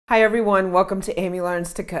Hi everyone, welcome to Amy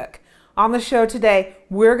Learns to Cook. On the show today,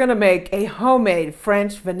 we're going to make a homemade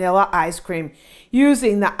French vanilla ice cream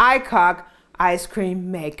using the Aicok ice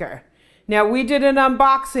cream maker. Now we did an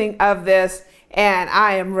unboxing of this and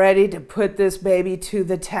I am ready to put this baby to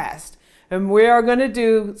the test. And we are going to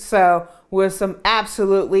do so with some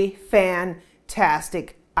absolutely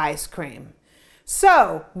fantastic ice cream.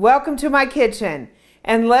 So, welcome to my kitchen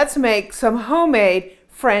and let's make some homemade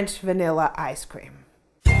French vanilla ice cream.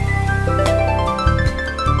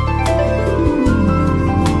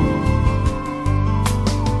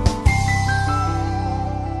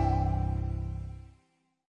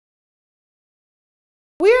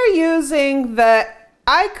 We are using the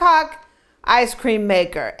Aicok ice cream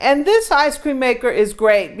maker, and this ice cream maker is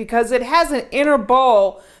great because it has an inner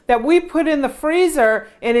bowl that we put in the freezer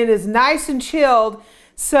and it is nice and chilled.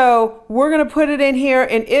 So we're going to put it in here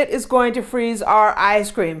and it is going to freeze our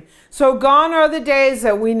ice cream. So gone are the days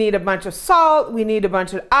that we need a bunch of salt, we need a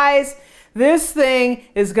bunch of ice. This thing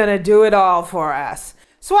is going to do it all for us.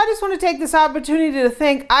 So I just want to take this opportunity to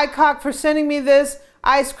thank Aicok for sending me this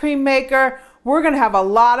ice cream maker. We're going to have a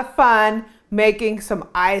lot of fun making some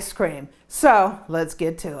ice cream. So let's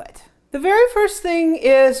get to it. The very first thing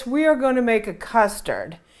is we are going to make a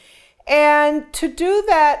custard. And to do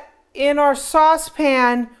that, in our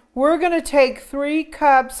saucepan, we're going to take 3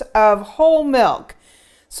 cups of whole milk.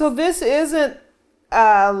 So this isn't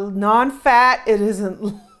non-fat, it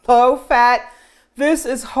isn't low-fat. This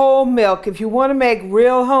is whole milk. If you want to make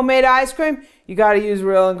real homemade ice cream, you got to use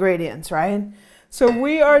real ingredients, right? So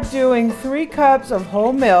we are doing 3 cups of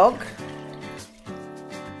whole milk.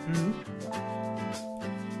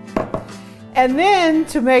 And then,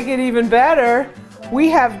 to make it even better, we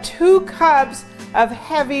have 2 cups of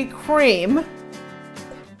heavy cream.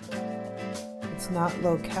 It's not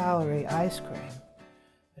low-calorie ice cream,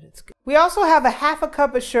 but it's good. We also have a 1/2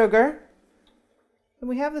 cup of sugar, and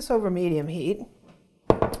we have this over medium heat.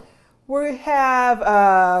 We have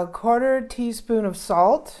a 1/4 teaspoon of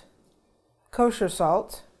salt, kosher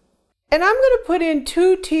salt, and I'm going to put in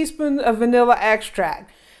 2 teaspoons of vanilla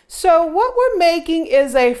extract. So what we're making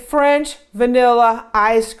is a French vanilla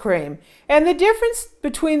ice cream. And the difference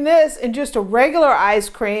between this and just a regular ice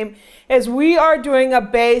cream is we are doing a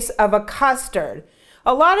base of a custard.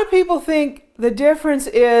 A lot of people think the difference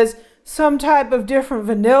is some type of different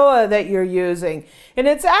vanilla that you're using. And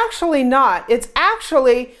it's actually not. It's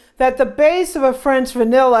actually that the base of a French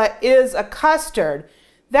vanilla is a custard.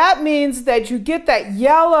 That means that you get that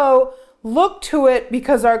yellow look to it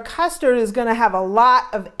because our custard is going to have a lot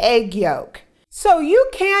of egg yolk. So you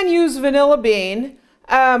can use vanilla bean.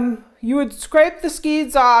 You would scrape the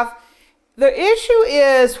seeds off. The issue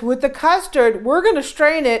is with the custard, we're going to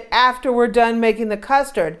strain it after we're done making the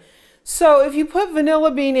custard. So if you put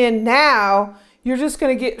vanilla bean in now, you're just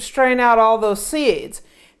going to strain out all those seeds.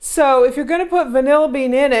 So if you're going to put vanilla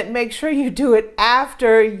bean in it, make sure you do it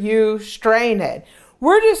after you strain it.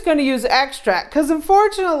 We're just going to use extract because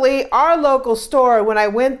unfortunately our local store, when I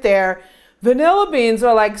went there, vanilla beans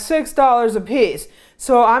are like $6 a piece.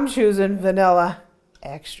 So I'm choosing vanilla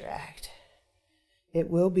extract. It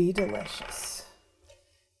will be delicious.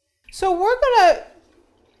 So we're going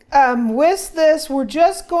to whisk this. We're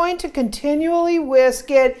just going to continually whisk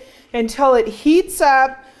it until it heats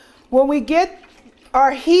up. When we get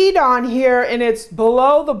our heat on here and it's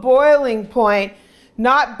below the boiling point,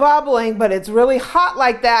 not bubbling, but it's really hot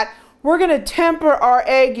like that, we're going to temper our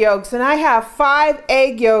egg yolks. And I have 5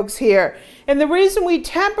 egg yolks here. And the reason we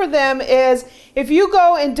temper them is if you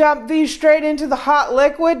go and dump these straight into the hot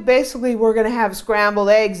liquid, basically we're going to have scrambled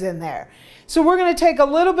eggs in there. So we're going to take a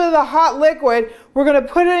little bit of the hot liquid, we're going to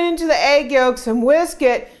put it into the egg yolks and whisk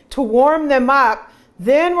it to warm them up.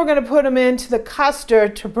 Then we're going to put them into the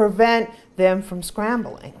custard to prevent them from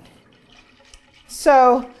scrambling.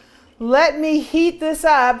 So let me heat this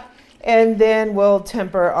up and then we'll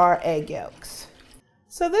temper our egg yolks.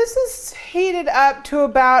 So this is heated up to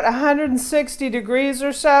about 160 degrees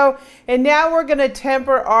or so, and now we're going to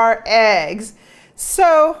temper our eggs.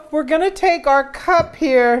 So we're going to take our cup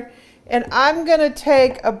here, and I'm going to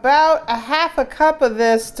take about a 1/2 cup of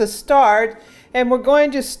this to start, and we're going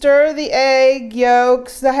to stir the egg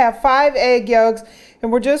yolks. I have 5 egg yolks,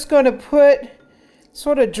 and we're just going to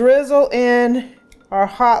sort of drizzle in our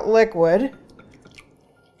hot liquid.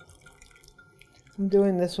 I'm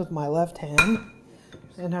doing this with my left hand,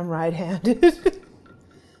 and I'm right-handed.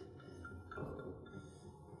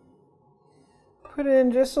 Put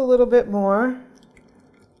in just a little bit more.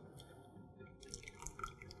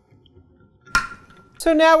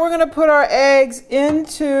 So now we're going to put our eggs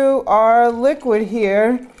into our liquid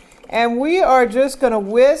here, and we are just going to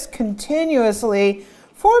whisk continuously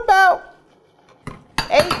for about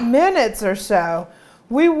 8 minutes or so.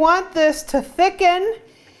 We want this to thicken,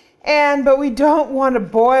 but we don't want to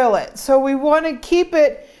boil it. So we want to keep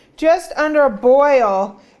it just under a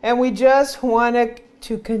boil, and we just want it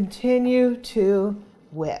to continue to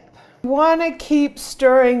whip. We want to keep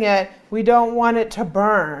stirring it. We don't want it to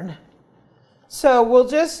burn. So we'll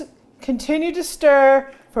just continue to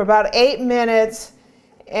stir for about 8 minutes,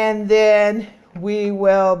 and then we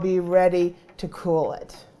will be ready to cool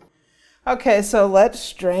it. Okay, so let's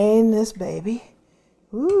strain this baby.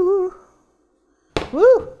 Ooh,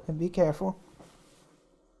 woo, and be careful.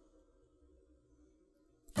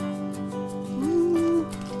 Ooh.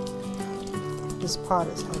 This pot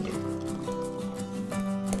is heavy.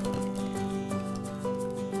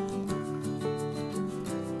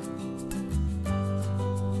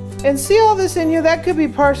 And see all this in here? That could be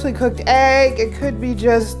partially cooked egg. It could be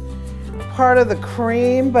just part of the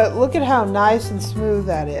cream, but look at how nice and smooth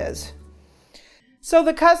that is. So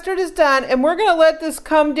the custard is done, and we're gonna let this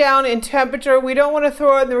come down in temperature. We don't wanna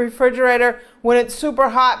throw it in the refrigerator when it's super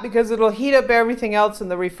hot because it'll heat up everything else in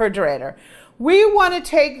the refrigerator. We wanna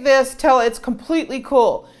take this till it's completely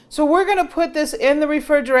cool. So we're gonna put this in the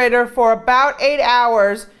refrigerator for about 8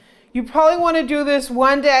 hours. You probably wanna do this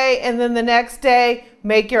one day, and then the next day,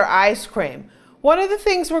 make your ice cream. One of the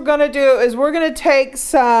things we're gonna do is we're gonna take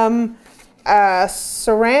some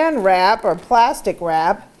saran wrap or plastic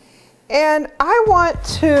wrap, and I want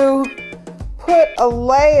to put a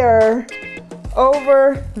layer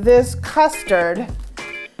over this custard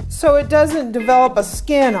so it doesn't develop a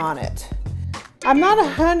skin on it. I'm not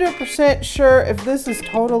 100% sure if this is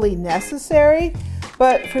totally necessary,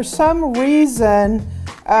 but for some reason,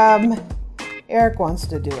 Eric wants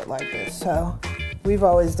to do it like this, so we've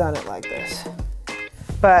always done it like this.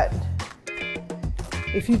 But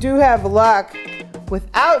if you do have luck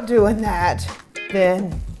without doing that,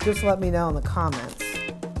 then just let me know in the comments.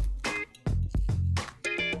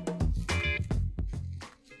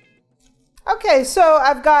 Okay, so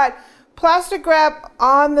I've got plastic wrap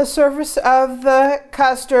on the surface of the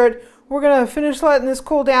custard. We're gonna finish letting this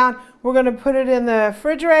cool down. We're gonna put it in the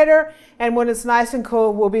refrigerator, and when it's nice and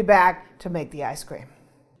cool, we'll be back to make the ice cream.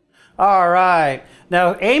 All right,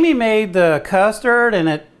 now Amy made the custard,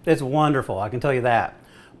 and it's wonderful, I can tell you that.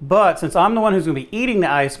 But since I'm the one who's gonna be eating the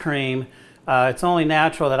ice cream, it's only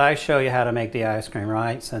natural that I show you how to make the ice cream,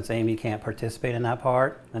 right? Since Amy can't participate in that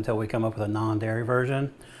part until we come up with a non-dairy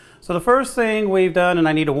version. So the first thing we've done, and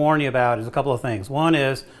I need to warn you about, is a couple of things. One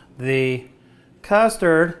is the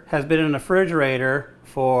custard has been in the refrigerator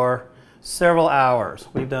for several hours.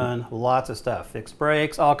 We've done lots of stuff, fixed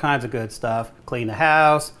breaks, all kinds of good stuff, clean the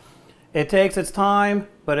house. It takes its time,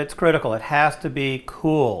 but it's critical. It has to be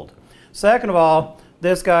cooled. Second of all,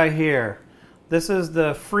 this guy here, this is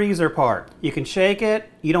the freezer part. You can shake it,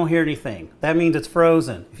 you don't hear anything. That means it's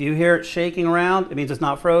frozen. If you hear it shaking around, it means it's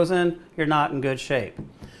not frozen, you're not in good shape.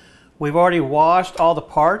 We've already washed all the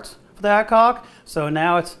parts for the Aicok, so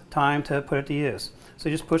now it's time to put it to use. So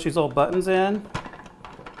you just push these little buttons in.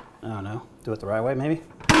 I don't know, do it the right way maybe.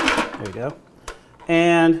 There you go.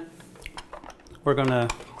 And we're gonna,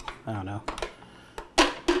 I don't know,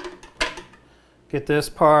 get this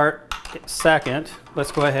part second.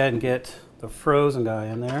 Let's go ahead and get the frozen guy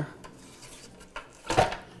in there.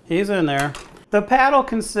 He's in there. The paddle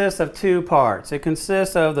consists of two parts. It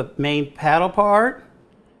consists of the main paddle part,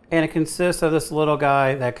 and it consists of this little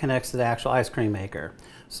guy that connects to the actual ice cream maker.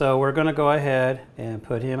 So we're gonna go ahead and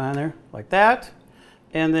put him on there like that.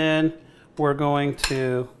 And then we're going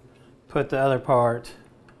to put the other part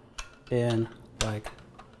in like,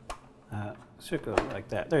 should go like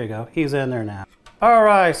that. There you go, he's in there now. All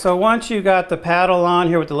right, so once you got the paddle on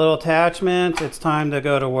here with the little attachment, it's time to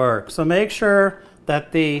go to work. So make sure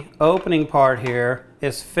that the opening part here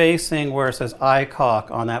is facing where it says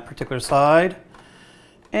Aicok on that particular side.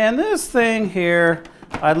 And this thing here,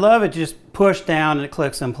 I love it just push down and it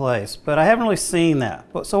clicks in place, but I haven't really seen that.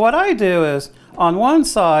 So what I do is, on one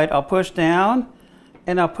side, I'll push down,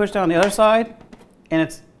 and I'll push down the other side, and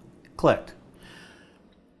it's clicked.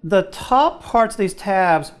 The top parts of these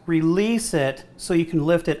tabs release it so you can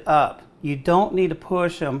lift it up. You don't need to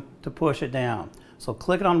push them to push it down. So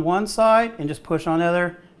click it on one side and just push on the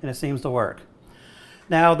other, and it seems to work.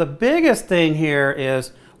 Now the biggest thing here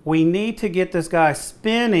is we need to get this guy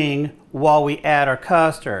spinning while we add our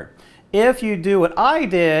custard. If you do what I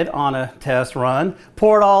did on a test run,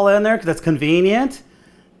 pour it all in there because it's convenient,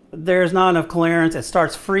 there's not enough clearance, it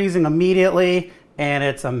starts freezing immediately, and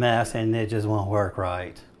it's a mess and it just won't work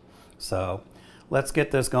right. So let's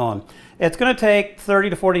get this going. It's going to take 30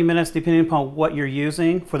 to 40 minutes depending upon what you're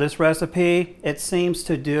using for this recipe. It seems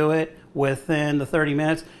to do it within the 30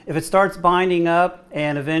 minutes. If it starts binding up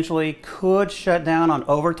and eventually could shut down on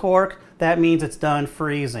over torque, that means it's done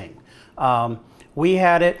freezing. We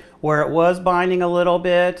had it where it was binding a little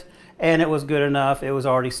bit and it was good enough. It was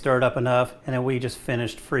already stirred up enough, and then we just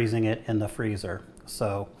finished freezing it in the freezer.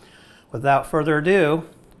 So without further ado,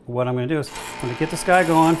 what I'm going to do is I'm going to get this guy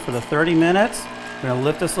going for the 30 minutes. I'm going to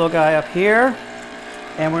lift this little guy up here,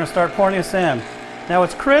 and we're going to start pouring this in. Now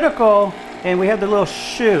it's critical, and we have the little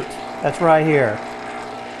chute that's right here.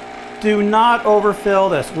 Do not overfill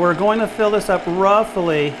this. We're going to fill this up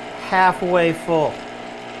roughly halfway full.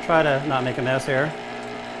 Try to not make a mess here.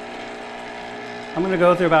 I'm going to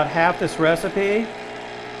go through about half this recipe,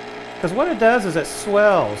 because what it does is it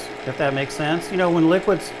swells, if that makes sense. You know, when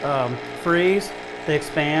liquids freeze, they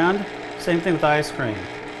expand. Same thing with ice cream.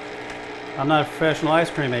 I'm not a professional ice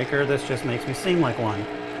cream maker. This just makes me seem like one.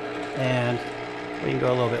 And we can go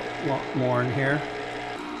a little bit more in here.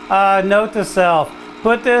 Note to self,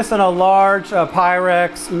 put this in a large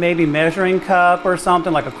Pyrex, maybe measuring cup or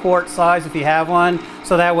something, like a quart size if you have one,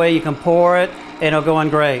 so that way you can pour it and it'll go in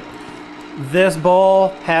great. This bowl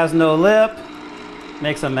has no lip,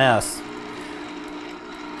 makes a mess.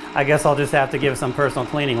 I guess I'll just have to give it some personal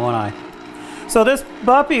cleaning, won't I? So this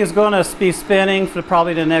puppy is going to be spinning for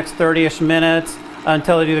probably the next 30-ish minutes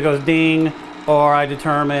until it either goes ding or I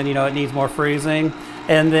determine, you know, it needs more freezing.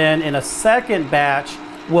 And then in a second batch,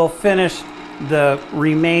 we'll finish the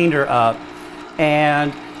remainder up.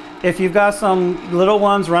 And if you've got some little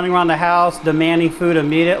ones running around the house demanding food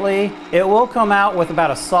immediately, it will come out with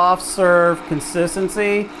about a soft serve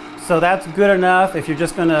consistency. So that's good enough if you're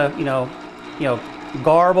just gonna, you know,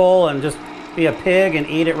 garble and just be a pig and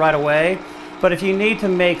eat it right away. But if you need to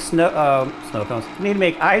make snow cones, you need to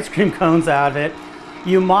make ice cream cones out of it,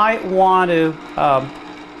 you might want to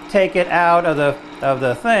take it out of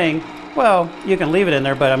the thing. Well, you can leave it in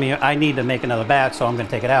there, but I mean, I need to make another batch, so I'm going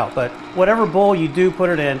to take it out. But whatever bowl you do put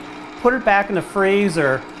it in, put it back in the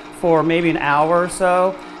freezer for maybe an hour or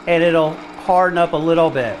so, and it'll harden up a little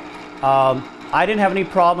bit. I didn't have any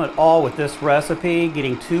problem at all with this recipe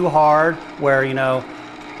getting too hard, where, you know,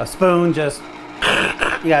 a spoon just,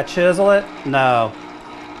 you got to chisel it. No,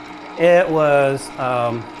 it was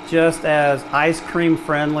just as ice cream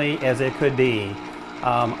friendly as it could be.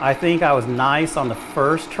 I think I was nice on the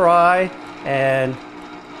first try, and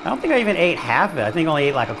I don't think I even ate half of it. I think I only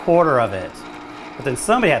ate like a quarter of it. But then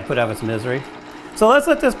somebody had to put up its misery. So let's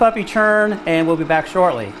let this puppy churn, and we'll be back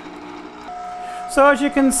shortly. So as you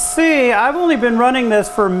can see, I've only been running this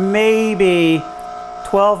for maybe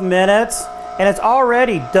 12 minutes, and it's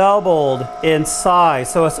already doubled in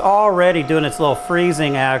size. So it's already doing its little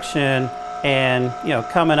freezing action and, you know,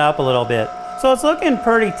 coming up a little bit. So it's looking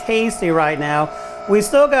pretty tasty right now. We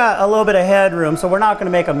still got a little bit of headroom, so we're not going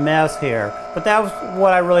to make a mess here. But that was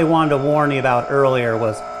what I really wanted to warn you about earlier,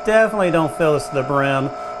 was definitely don't fill this to the brim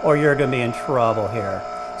or you're going to be in trouble here.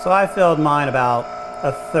 So I filled mine about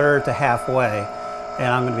a third to halfway, and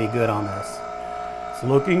I'm going to be good on this. It's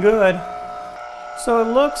looking good. So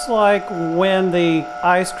it looks like when the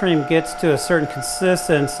ice cream gets to a certain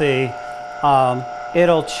consistency,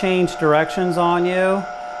 it'll change directions on you.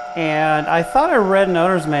 And I thought I read in the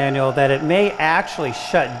owner's manual that it may actually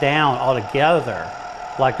shut down altogether,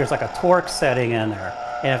 like there's like a torque setting in there.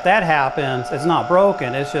 And if that happens, it's not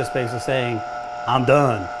broken, it's just basically saying, I'm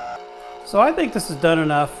done. So I think this is done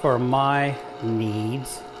enough for my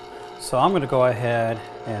needs. So I'm going to go ahead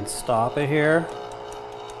and stop it here.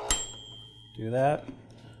 Do that.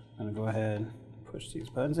 I'm going to go ahead and push these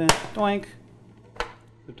buttons in. Doink.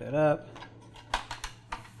 Put that up.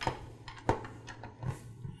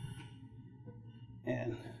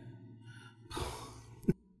 And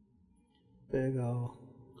big old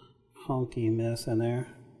funky mess in there.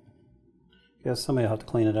 Guess somebody will have to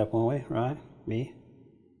clean it up, won't we? Right? Me?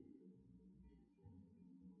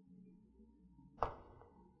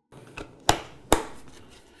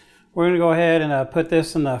 We're going to go ahead and put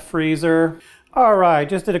this in the freezer. All right,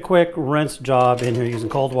 just did a quick rinse job in here using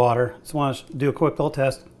cold water. Just want to do a quick little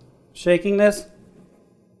test. Shaking this,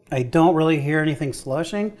 I don't really hear anything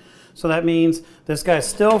slushing. So that means this guy's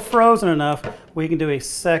still frozen enough we can do a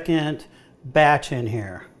second batch in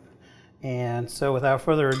here. And so without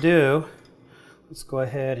further ado, let's go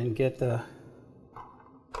ahead and get the,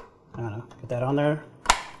 I don't know, put that on there.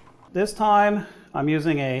 This time I'm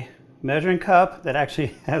using a measuring cup that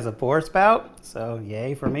actually has a pour spout, so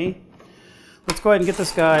yay for me. Let's go ahead and get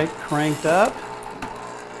this guy cranked up.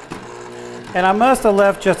 And I must have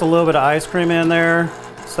left just a little bit of ice cream in there,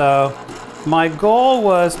 so my goal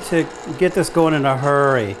was to get this going in a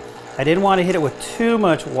hurry. I didn't want to hit it with too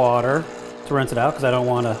much water to rinse it out because I don't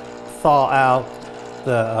want to thaw out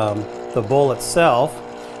the the bowl itself,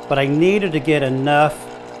 but I needed to get enough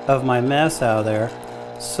of my mess out of there.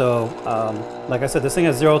 So, like I said, this thing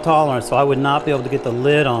has zero tolerance, so I would not be able to get the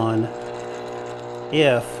lid on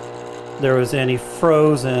if there was any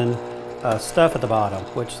frozen stuff at the bottom,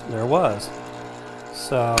 which there was.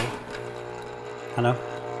 So, I know.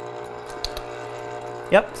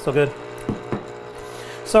 Yep, still good.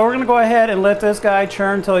 So we're gonna go ahead and let this guy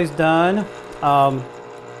churn until he's done.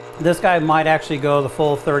 This guy might actually go the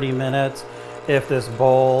full 30 minutes if this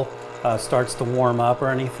bowl starts to warm up or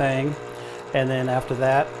anything. And then after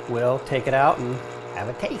that, we'll take it out and have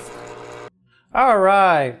a taste. All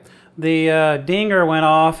right, the dinger went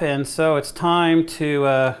off, and so it's time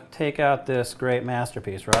to take out this great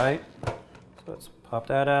masterpiece, right? So let's pop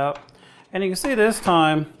that out. And you can see this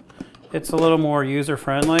time, it's a little more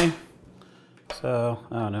user-friendly. So,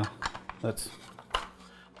 I don't know, let's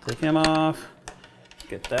take him off,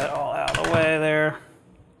 get that all out of the way there.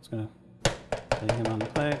 Just gonna lay him on the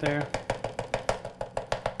plate there.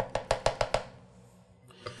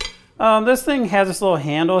 This thing has this little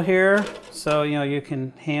handle here, so you know you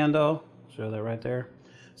can handle, show that right there.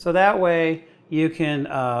 So that way you can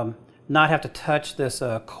not have to touch this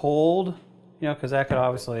cold, you know, because that could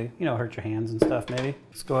obviously, you know, hurt your hands and stuff maybe.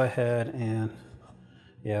 Let's go ahead and,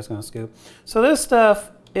 yeah, it's gonna scoop. So this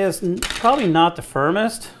stuff is probably not the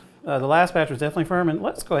firmest. The last batch was definitely firm, and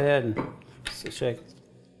let's go ahead and shake.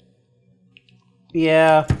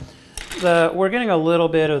 Yeah, we're getting a little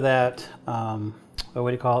bit of that, what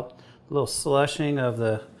do you call it? A little slushing of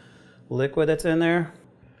the liquid that's in there.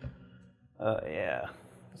 Yeah,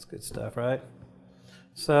 that's good stuff, right?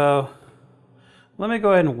 So let me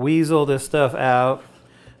go ahead and weasel this stuff out,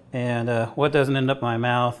 and what doesn't end up in my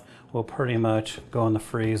mouth will pretty much go in the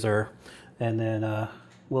freezer, and then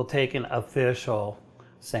we'll take an official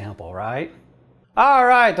sample, right? All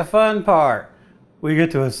right, the fun part. We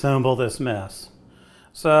get to assemble this mess.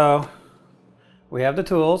 So we have the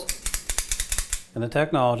tools and the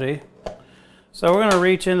technology. So we're gonna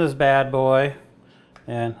reach in this bad boy,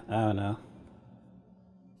 and I don't know,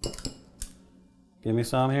 give me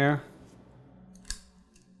some here.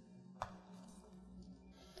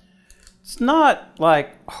 It's not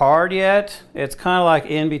like hard yet. It's kind of like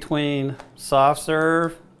in between soft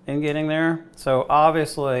serve and getting there. So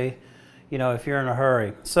obviously, you know, if you're in a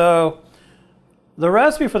hurry. So the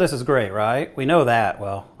recipe for this is great, right? We know that.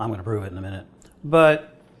 Well, I'm going to prove it in a minute.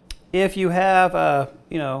 But if you have,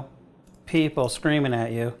 you know, people screaming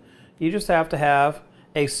at you, you just have to have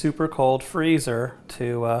a super cold freezer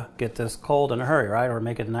to get this cold in a hurry, right? Or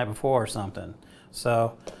make it the night before or something.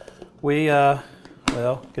 So we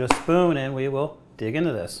well, get a spoon and we will dig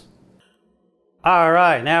into this. All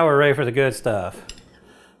right, now we're ready for the good stuff.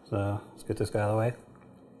 So let's get this guy out of the way.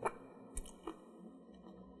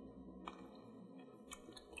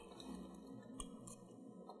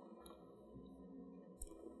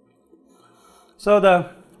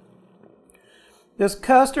 So this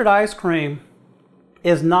custard ice cream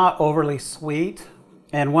is not overly sweet,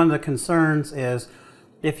 and one of the concerns is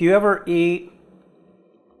if you ever eat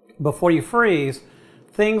before you freeze,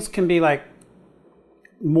 things can be like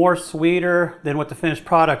more sweeter than what the finished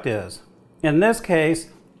product is. In this case,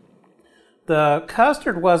 the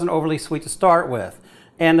custard wasn't overly sweet to start with,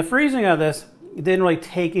 and the freezing of this didn't really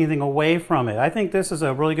take anything away from it. I think this is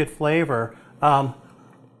a really good flavor.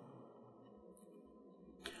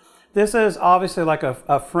 This is obviously like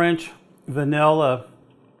a French vanilla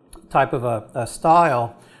type of a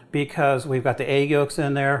style, because we've got the egg yolks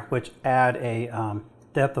in there, which add a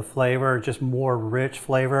depth of flavor, just more rich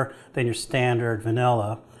flavor than your standard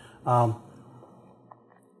vanilla.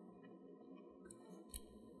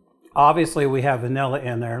 Obviously we have vanilla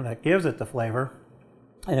in there that gives it the flavor,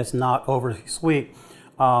 and it's not overly sweet.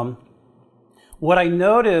 What I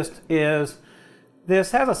noticed is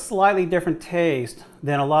this has a slightly different taste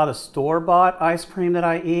than a lot of store-bought ice cream that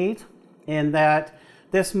I eat, in that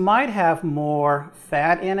this might have more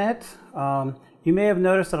fat in it. You may have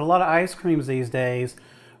noticed that a lot of ice creams these days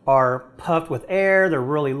are puffed with air, they're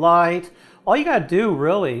really light. All you gotta do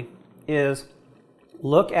really is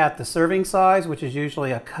look at the serving size, which is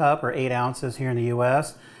usually a cup or 8 ounces here in the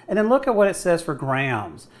US, and then look at what it says for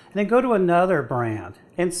grams. And then go to another brand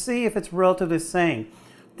and see if it's relatively the same.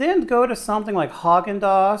 Then go to something like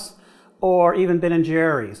Haagen-Dazs or even Ben &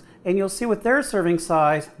 Jerry's, and you'll see with their serving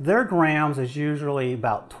size, their grams is usually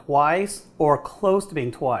about twice or close to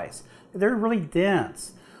being twice. They're really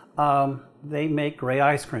dense. They make great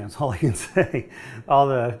ice creams, all I can say. All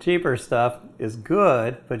the cheaper stuff is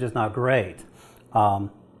good, but just not great.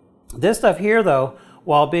 This stuff here though,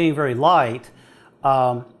 while being very light,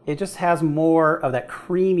 it just has more of that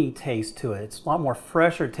creamy taste to it. It's a lot more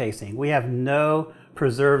fresher tasting. We have no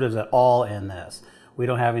preservatives at all in this. We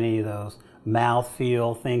don't have any of those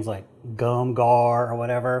mouthfeel things like gum gar or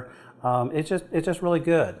whatever. It's just really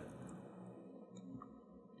good.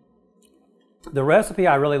 The recipe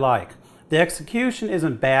I really like. The execution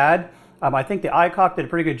isn't bad. I think the Aicok did a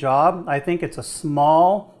pretty good job. I think it's a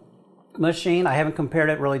small machine. I haven't compared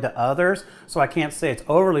it really to others, so I can't say it's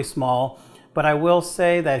overly small, but I will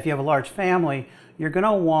say that if you have a large family, you're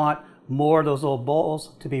gonna want more of those little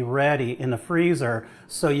bowls to be ready in the freezer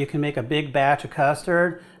so you can make a big batch of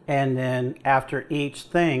custard, and then after each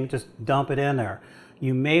thing, just dump it in there.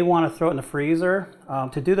 You may want to throw it in the freezer.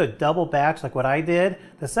 To do the double batch like what I did,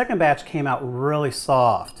 the second batch came out really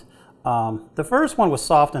soft. The first one was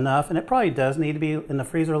soft enough, and it probably does need to be in the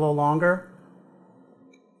freezer a little longer.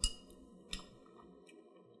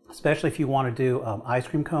 Especially if you want to do ice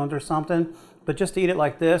cream cones or something. But just to eat it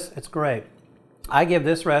like this, it's great. I give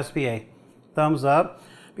this recipe a thumbs up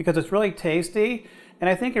because it's really tasty, and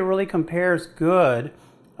I think it really compares good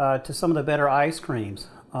to some of the better ice creams.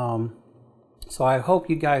 So I hope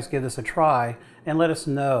you guys give this a try and let us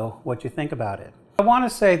know what you think about it. I want to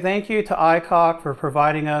say thank you to Aicok for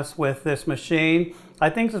providing us with this machine. I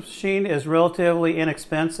think this machine is relatively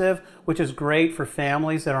inexpensive, which is great for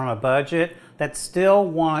families that are on a budget that still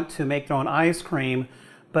want to make their own ice cream,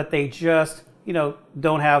 but they just, you know,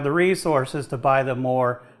 don't have the resources to buy the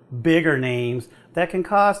more bigger names that can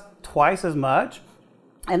cost twice as much.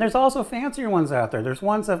 And there's also fancier ones out there. There's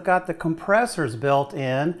ones that have got the compressors built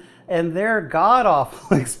in, and they're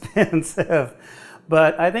god-awful expensive.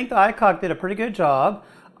 But I think the Aicok did a pretty good job.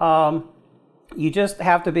 You just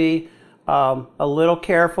have to be a little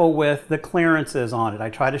careful with the clearances on it.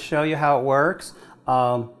 I try to show you how it works.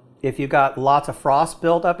 If you've got lots of frost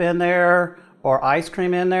built up in there or ice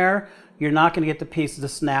cream in there, you're not going to get the pieces to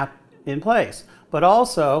snap in place. But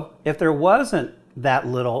also, if there wasn't that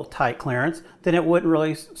little tight clearance, then it wouldn't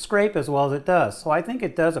really scrape as well as it does. So I think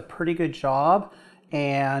it does a pretty good job,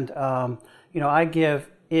 and you know, I give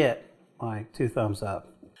it my 2 thumbs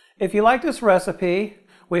up. If you like this recipe,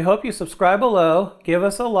 we hope you subscribe below, give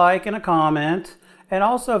us a like and a comment, and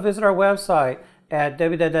also visit our website at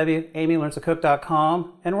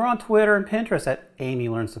www.amylearnstocook.com, and we're on Twitter and Pinterest at Amy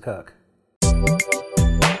Learns to Cook.